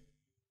saying?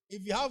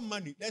 If you have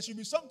money, there should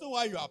be something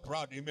why you are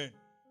proud. Amen.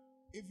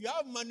 If you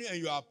have money and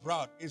you are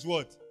proud, it's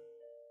what?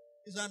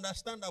 It's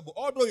understandable.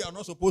 Although you are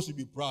not supposed to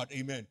be proud.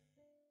 Amen.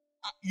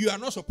 You are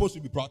not supposed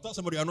to be proud. Tell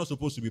somebody you are not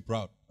supposed to be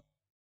proud.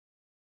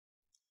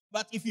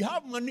 But if you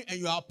have money and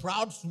you are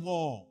proud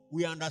small,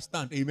 we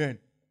understand. Amen.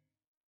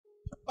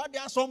 But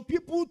there are some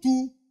people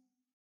too,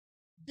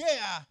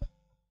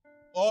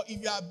 or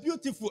if you are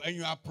beautiful and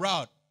you are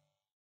proud,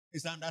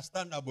 it's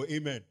understandable.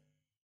 Amen.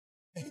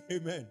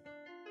 Amen.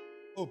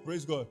 Oh,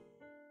 praise God.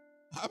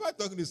 Am I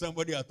talking to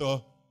somebody at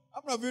all?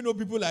 How many of you know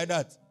people like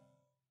that?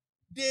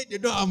 They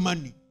don't have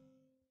money.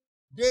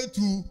 They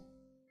too,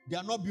 they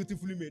are not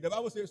beautifully made. The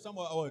Bible says some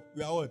are what?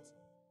 We are what?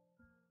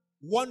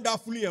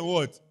 Wonderfully and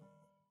what?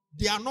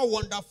 They are not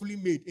wonderfully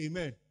made.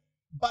 Amen.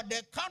 But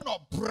the kind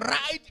of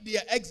pride they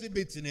are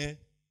exhibiting,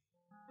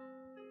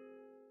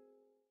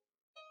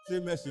 say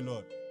mercy,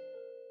 Lord.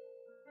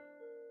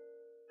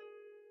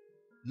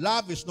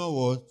 Love is not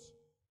what?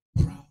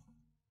 Proud.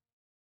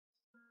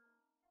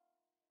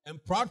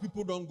 And proud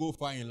people don't go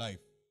far in life.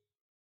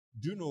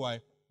 Do you know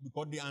why?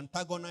 Because they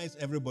antagonize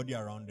everybody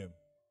around them.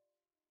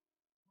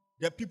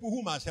 The people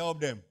who must help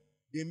them,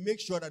 they make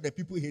sure that the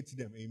people hate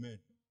them. Amen.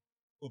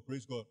 Oh,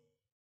 praise God.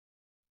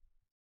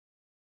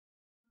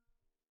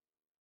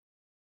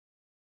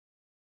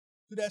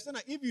 To the extent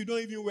that if you don't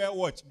even wear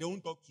watch, they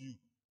won't talk to you.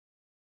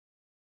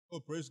 Oh,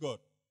 praise God.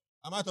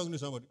 Am I talking to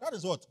somebody? That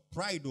is what?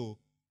 Pride, though.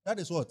 That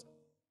is what?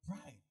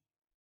 Pride.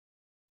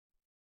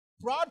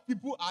 Proud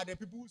people are the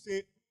people who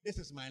say, this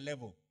is my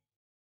level.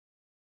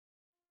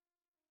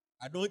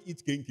 I don't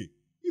eat kenke.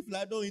 If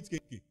I don't eat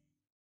kenke.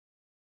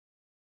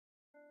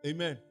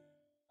 Amen.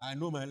 I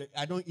know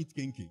I don't eat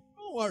kenke.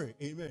 Don't worry.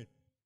 Amen.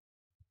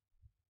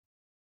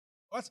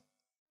 What?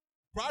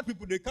 Proud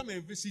people, they come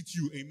and visit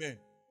you. Amen.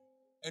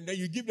 And then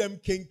you give them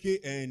kenke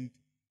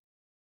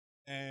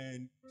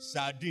and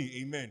sardine.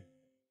 Amen.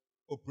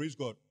 Oh, praise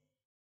God.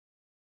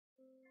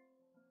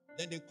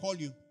 Then they call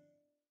you.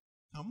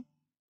 Come.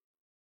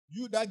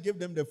 You that gave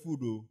them the food,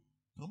 oh.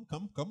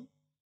 Come.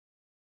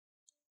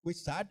 Which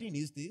sardine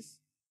is this?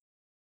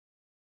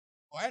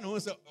 Oh, I know.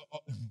 So,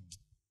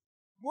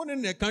 more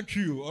in the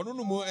country. I don't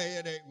know more.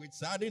 Which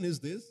sardine is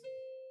this?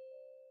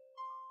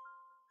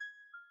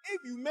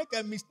 If you make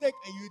a mistake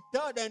and you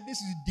tell them this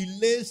is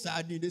delayed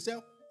sardine, they say,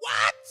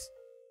 what?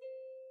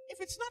 If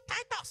it's not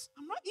Titus,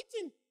 I'm not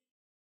eating.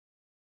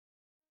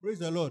 Praise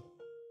the Lord.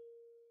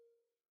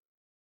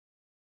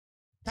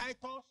 Titus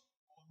or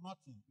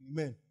nothing.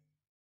 Amen.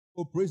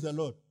 Oh, praise the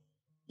Lord.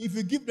 If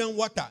you give them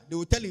water, they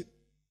will tell you,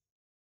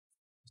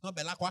 it's not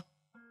Belakwa.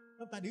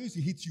 Sometimes they used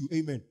to hit you.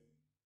 Amen.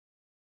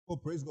 Oh,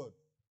 praise God.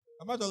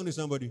 I'm not talking to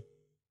somebody.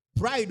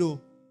 Pride, though.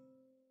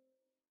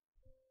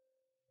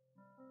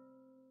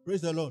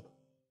 Praise the Lord.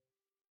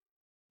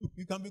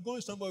 You can be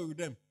going somewhere with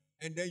them,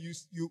 and then you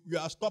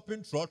are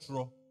stopping tro.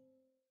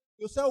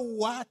 You say,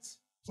 what?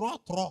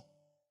 Tro.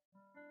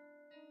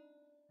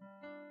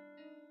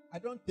 I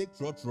don't take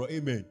tro.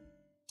 Amen.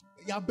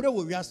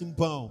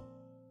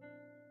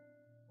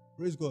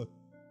 Praise God.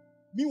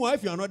 Meanwhile,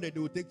 if you are not there, they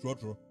will take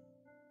tro.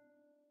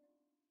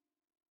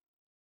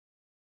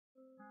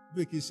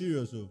 Make it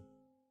serious, oh.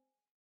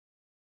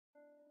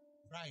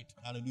 Right.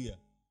 Hallelujah.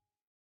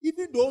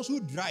 Even those who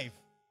drive,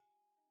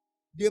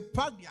 they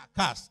park their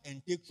cars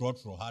and take tro.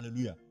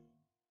 Hallelujah.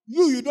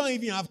 You don't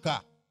even have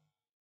car.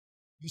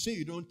 You say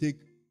you don't take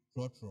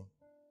tro.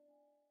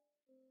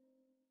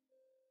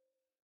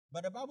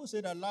 But the Bible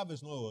says that love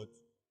is not what?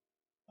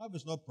 Love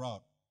is not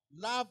proud.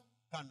 Love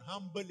can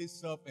humble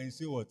itself and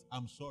say what?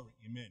 I'm sorry.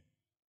 Amen.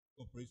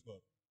 Oh, praise God.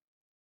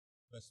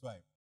 Verse 5.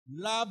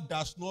 Love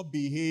does not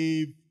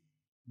behave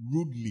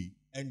rudely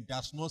and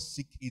does not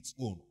seek its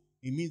own.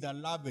 It means that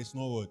love is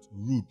not what?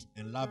 Rude.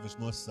 And love is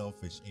not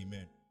selfish.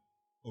 Amen.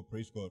 Oh,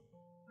 praise God.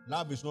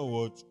 Love is not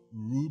what?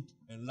 Rude.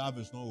 And love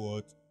is not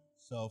what?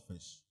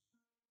 Selfish.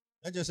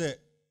 Let's just say,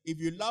 if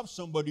you love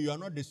somebody, you are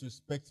not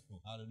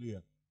disrespectful.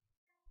 Hallelujah.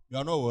 You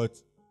are not what?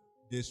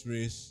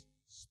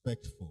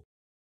 Disrespectful.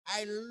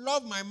 I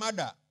love my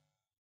mother.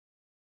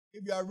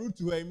 If you are rude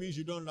to her, it means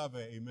you don't love her.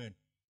 Amen.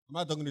 I'm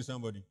not talking to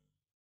somebody.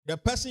 The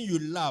person you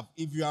love,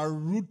 if you are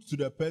rude to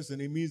the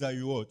person, it means that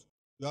you what?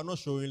 You are not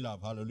showing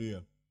love.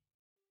 Hallelujah.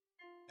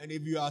 And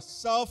if you are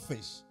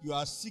selfish, you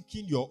are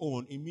seeking your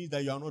own, it means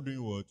that you are not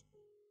doing what?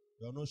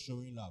 You are not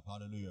showing love.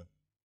 Hallelujah.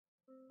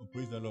 Oh,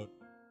 praise the Lord.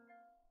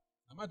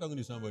 Am I talking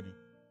to somebody?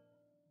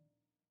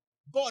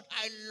 God,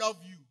 I love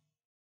you.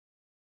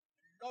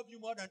 I love you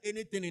more than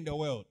anything in the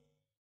world.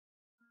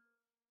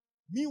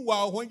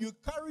 Meanwhile, when you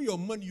carry your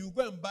money, you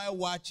go and buy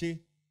wache.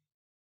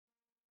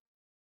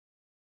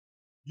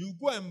 You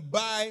go and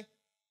buy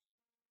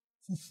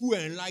fufu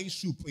and lai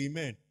soup.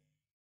 Amen.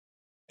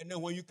 And then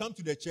when you come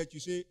to the church, you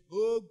say,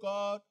 oh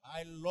God,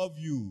 I love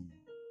you.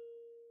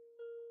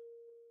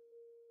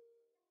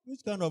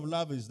 Which kind of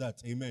love is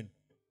that? Amen.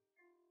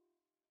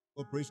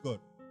 Oh, praise God.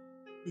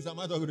 Please, am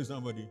I talking to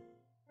somebody?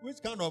 Which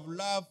kind of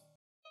love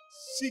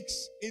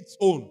seeks its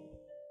own,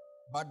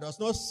 but does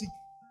not seek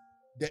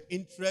the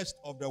interest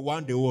of the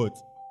one they want?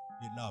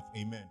 They love.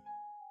 Amen.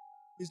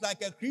 It's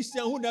like a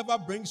Christian who never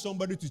brings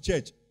somebody to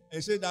church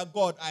and say that,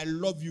 God, I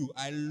love you.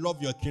 I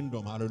love your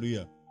kingdom.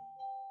 Hallelujah.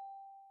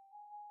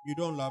 You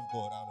don't love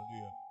God.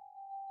 Hallelujah.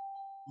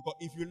 Because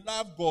if you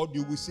love God,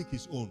 you will seek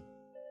his own.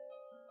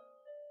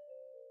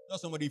 Tell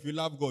somebody, if you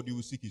love God, you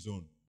will seek his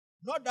own.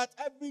 Not that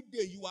every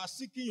day you are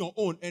seeking your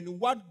own, and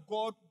what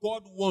God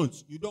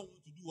wants, you don't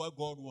want to do what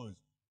God wants.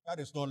 That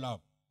is not love.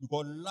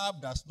 Because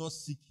love does not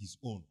seek his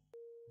own.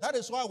 That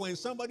is why when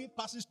somebody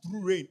passes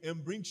through rain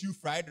and brings you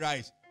fried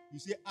rice, you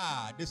say,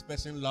 this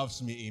person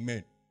loves me.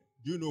 Amen.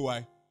 Do you know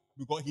why?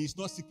 Because he is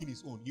not seeking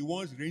his own. He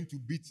wants rain to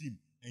beat him,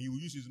 and he will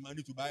use his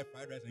money to buy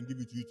fried rice and give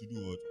it to you to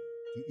do what?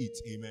 To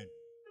eat. Amen.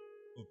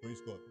 Oh,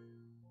 praise God.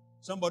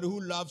 Somebody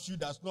who loves you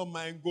does not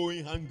mind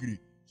going hungry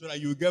so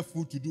that you get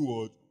food to do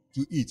what?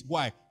 To eat.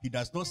 Why? He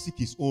does not seek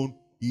his own.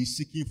 He is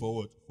seeking for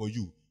what? For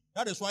you.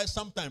 That is why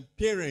sometimes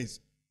parents,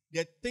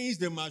 the things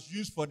they must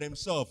use for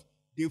themselves,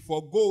 they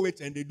forgo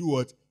it and they do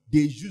what? They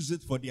use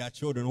it for their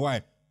children.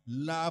 Why?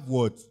 Love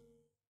what?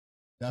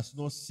 Does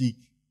not seek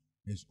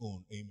his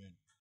own. Amen.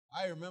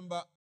 I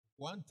remember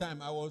one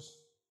time I was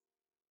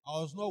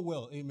not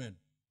well. Amen.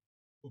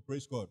 Oh,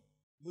 praise God.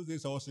 Those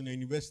days I was in the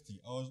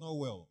university. I was not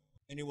well.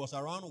 And it was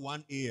around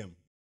 1 a.m.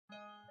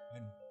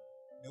 And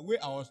the way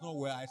I was not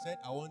well, I said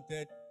I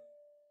wanted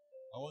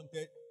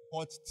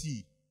hot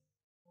tea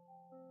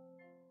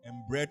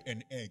and bread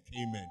and egg.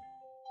 Amen.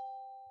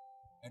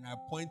 And I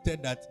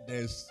pointed that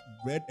there's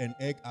bread and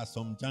egg at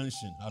some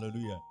junction.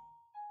 Hallelujah.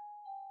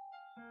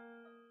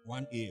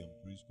 1 a.m.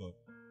 Praise God.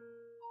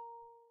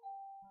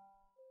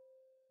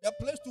 The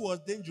place too was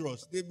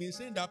dangerous. They've been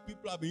saying that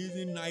people have been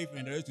using knife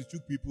and the rest to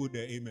shoot people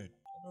there. Amen.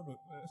 I don't know.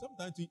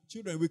 Sometimes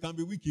children, we can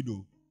be wicked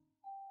though.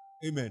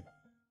 Amen.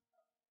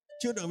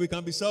 Children, we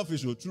can be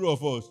selfish though. True or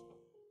false?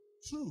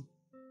 True.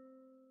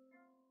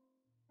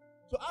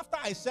 So after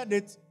I said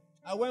it,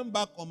 I went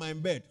back on my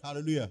bed.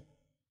 Hallelujah.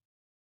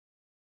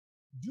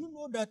 Do you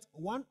know that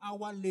 1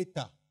 hour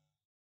later,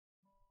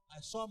 I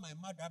saw my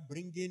mother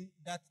bringing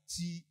that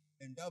tea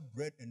and that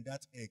bread and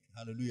that egg.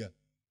 Hallelujah.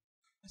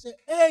 I said,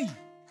 hey,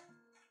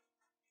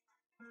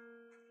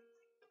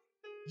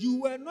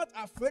 you were not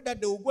afraid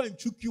that they will go and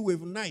choke you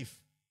with a knife.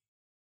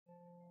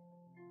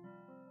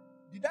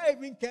 Did I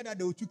even care that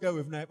they would choke her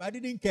with a knife? I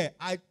didn't care.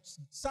 I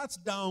sat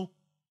down,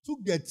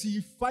 took the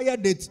tea,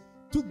 fired it,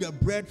 took the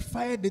bread,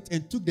 fired it,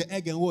 and took the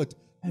egg and what?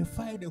 And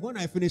fired it. When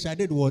I finished, I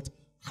did what?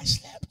 I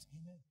slept.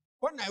 Amen.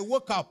 When I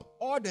woke up,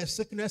 all the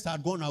sickness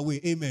had gone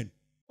away. Amen.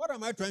 What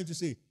am I trying to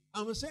say?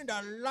 I'm saying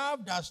that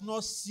love does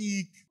not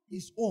seek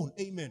its own.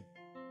 Amen.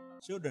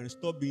 Children,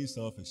 stop being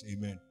selfish.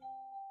 Amen.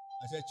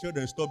 I said,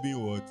 children, stop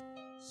being what?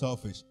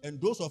 Selfish. And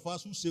those of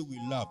us who say we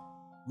love,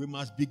 we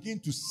must begin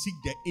to seek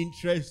the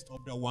interest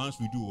of the ones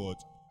we do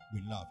what?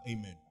 We love.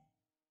 Amen.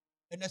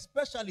 And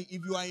especially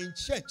if you are in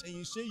church and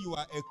you say you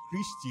are a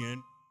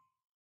Christian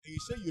and you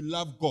say you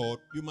love God,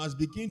 you must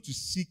begin to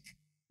seek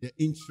the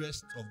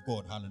interest of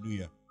God.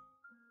 Hallelujah.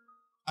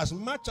 As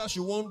much as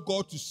you want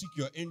God to seek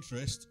your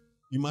interest,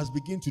 you must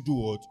begin to do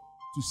what?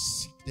 To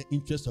seek the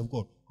interest of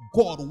God.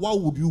 God,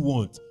 what would you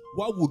want?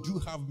 What would you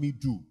have me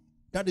do?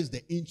 That is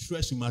the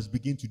interest you must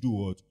begin to do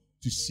what?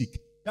 To seek.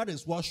 That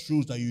is what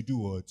shows that you do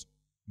what?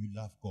 You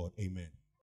love God. Amen.